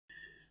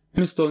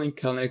Installing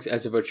Kali Linux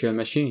as a virtual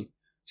machine.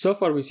 So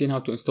far we've seen how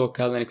to install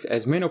Kali Linux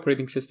as main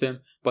operating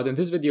system, but in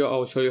this video I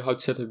will show you how to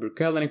set up your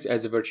Kali Linux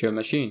as a virtual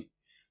machine.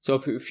 So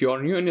if you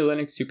are new in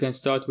Linux, you can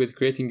start with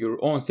creating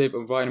your own safe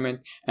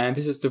environment, and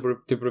this is to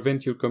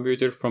prevent your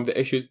computer from the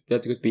issues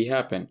that could be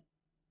happen.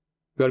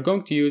 We are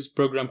going to use a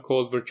program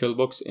called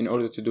VirtualBox in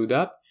order to do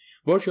that.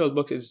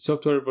 VirtualBox is a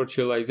software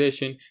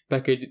virtualization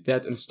package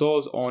that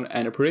installs on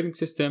an operating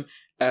system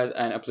as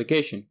an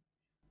application.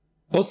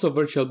 Also,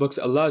 VirtualBox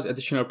allows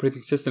additional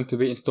operating system to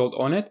be installed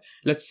on it.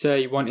 Let's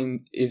say one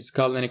is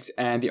Kali Linux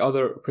and the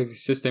other operating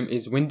system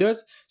is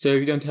Windows, so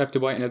you don't have to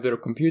buy another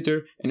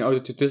computer in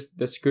order to test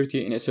the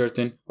security in a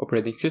certain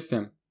operating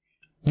system.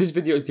 This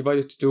video is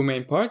divided into two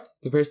main parts.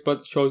 The first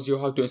part shows you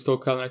how to install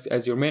Kali Linux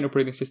as your main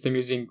operating system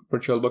using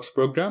VirtualBox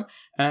program,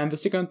 and the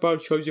second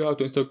part shows you how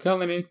to install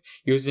Kali Linux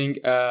using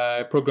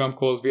a program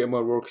called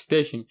VMware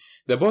Workstation.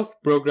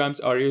 Both programs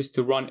are used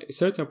to run a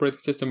certain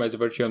operating system as a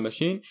virtual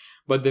machine,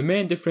 but the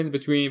main difference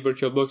between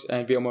VirtualBox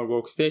and VMware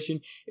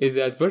Workstation is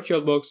that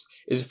VirtualBox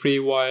is free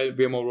while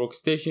VMware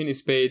Workstation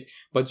is paid,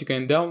 but you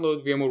can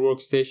download VMware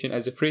Workstation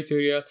as a free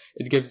trial.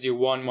 It gives you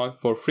 1 month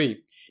for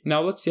free.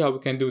 Now let's see how we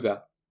can do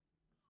that.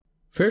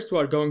 First, we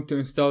are going to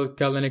install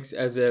Kali Linux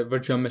as a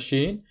virtual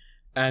machine,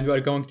 and we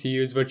are going to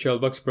use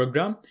VirtualBox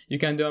program. You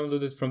can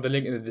download it from the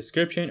link in the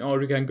description,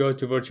 or you can go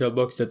to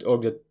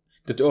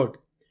virtualbox.org.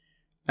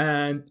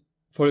 And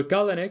for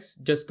Kali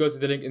Linux, just go to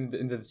the link in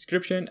the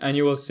description, and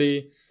you will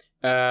see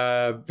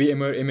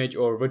VMware image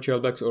or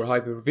VirtualBox or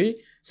Hyper-V.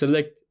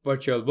 Select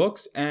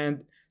VirtualBox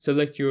and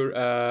select your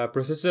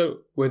processor,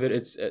 whether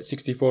it's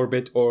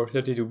 64-bit or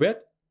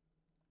 32-bit.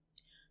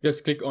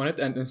 Just click on it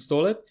and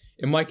install it.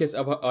 In my case,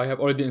 I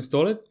have already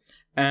installed it.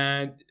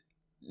 And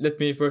let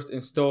me first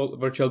install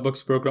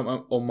VirtualBox program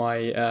on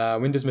my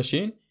Windows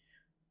machine.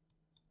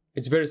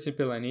 It's very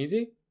simple and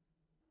easy.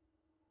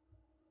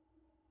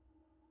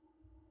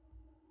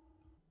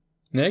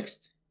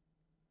 Next.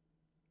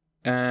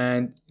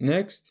 And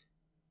next.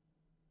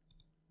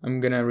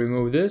 I'm gonna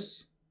remove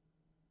this.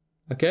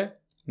 Okay.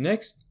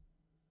 Next.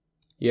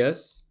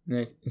 Yes.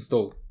 Next.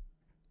 Install.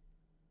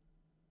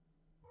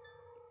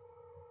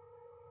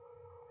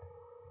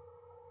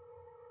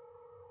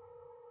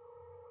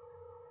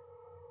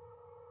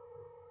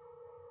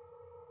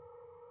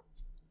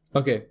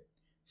 Okay,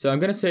 so I'm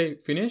gonna say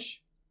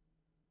finish.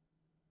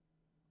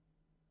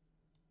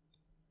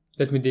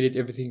 Let me delete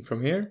everything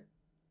from here.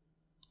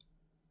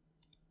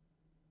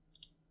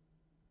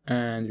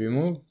 And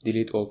remove,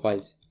 delete all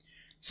files.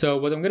 So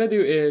what I'm gonna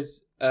do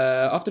is,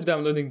 after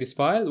downloading this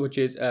file, which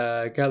is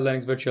Kali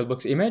Linux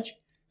VirtualBox image,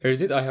 here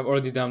is it, I have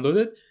already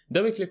downloaded.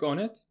 Double click on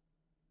it.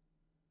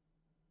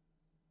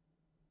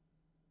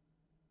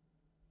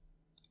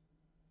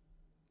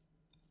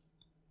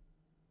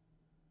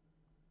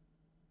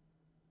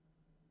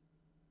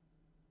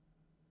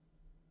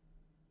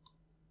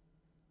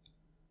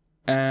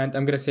 And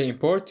I'm gonna say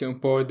import to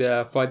import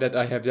the file that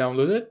I have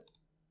downloaded.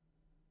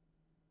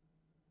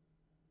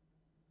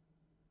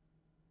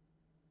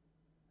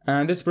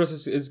 And this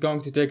process is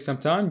going to take some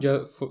time,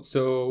 just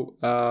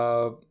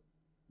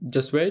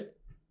wait.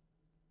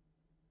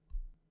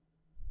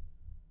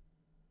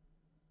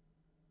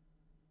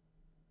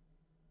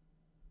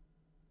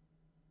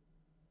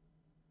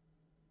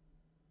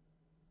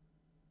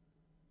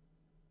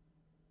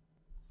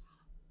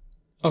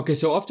 Okay,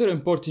 so after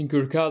importing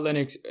your Kali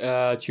Linux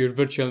to your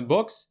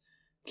VirtualBox,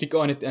 click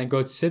on it and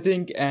go to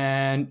setting,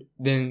 and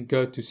then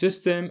go to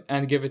system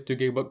and give it 2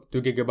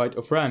 GB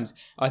of RAMs.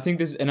 I think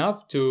this is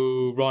enough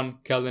to run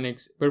Kali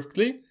Linux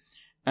perfectly.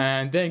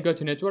 And then go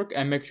to network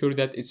and make sure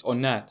that it's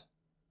on NAT.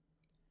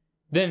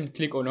 Then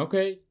click on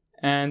OK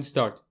and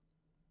start.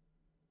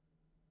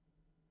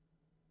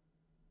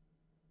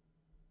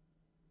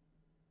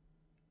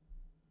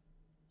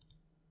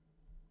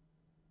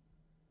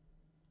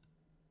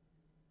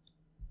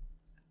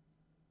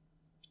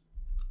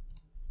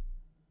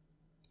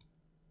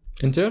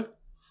 Enter.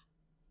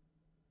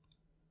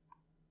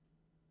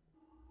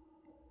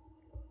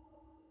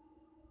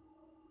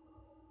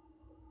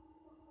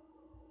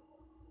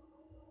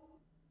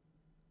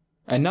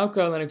 And now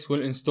Kali Linux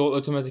will install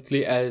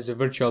automatically as a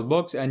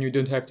VirtualBox, and you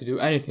don't have to do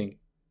anything.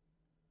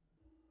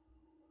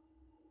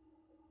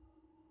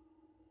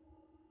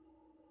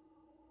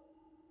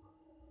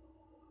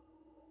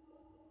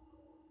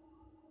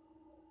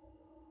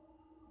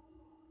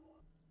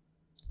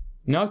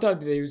 Now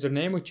type the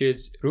username, which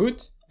is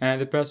root, and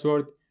the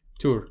password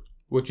tour,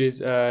 which is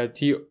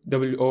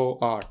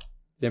TOR.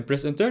 Then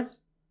press enter.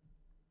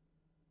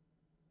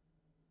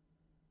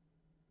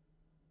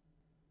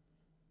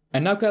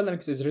 And now Kali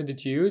Linux is ready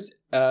to use.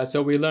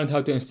 So we learned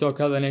how to install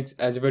Kali Linux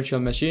as a virtual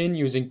machine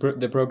using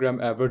the program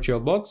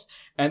VirtualBox.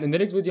 And in the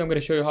next video, I'm going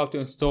to show you how to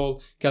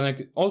install Kali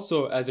Linux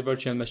also as a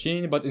virtual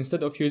machine. But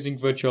instead of using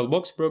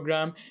VirtualBox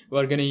program,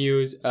 we're going to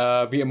use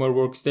VMware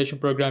Workstation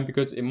program,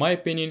 because in my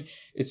opinion,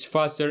 it's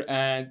faster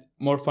and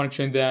more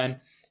function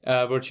than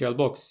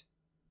VirtualBox.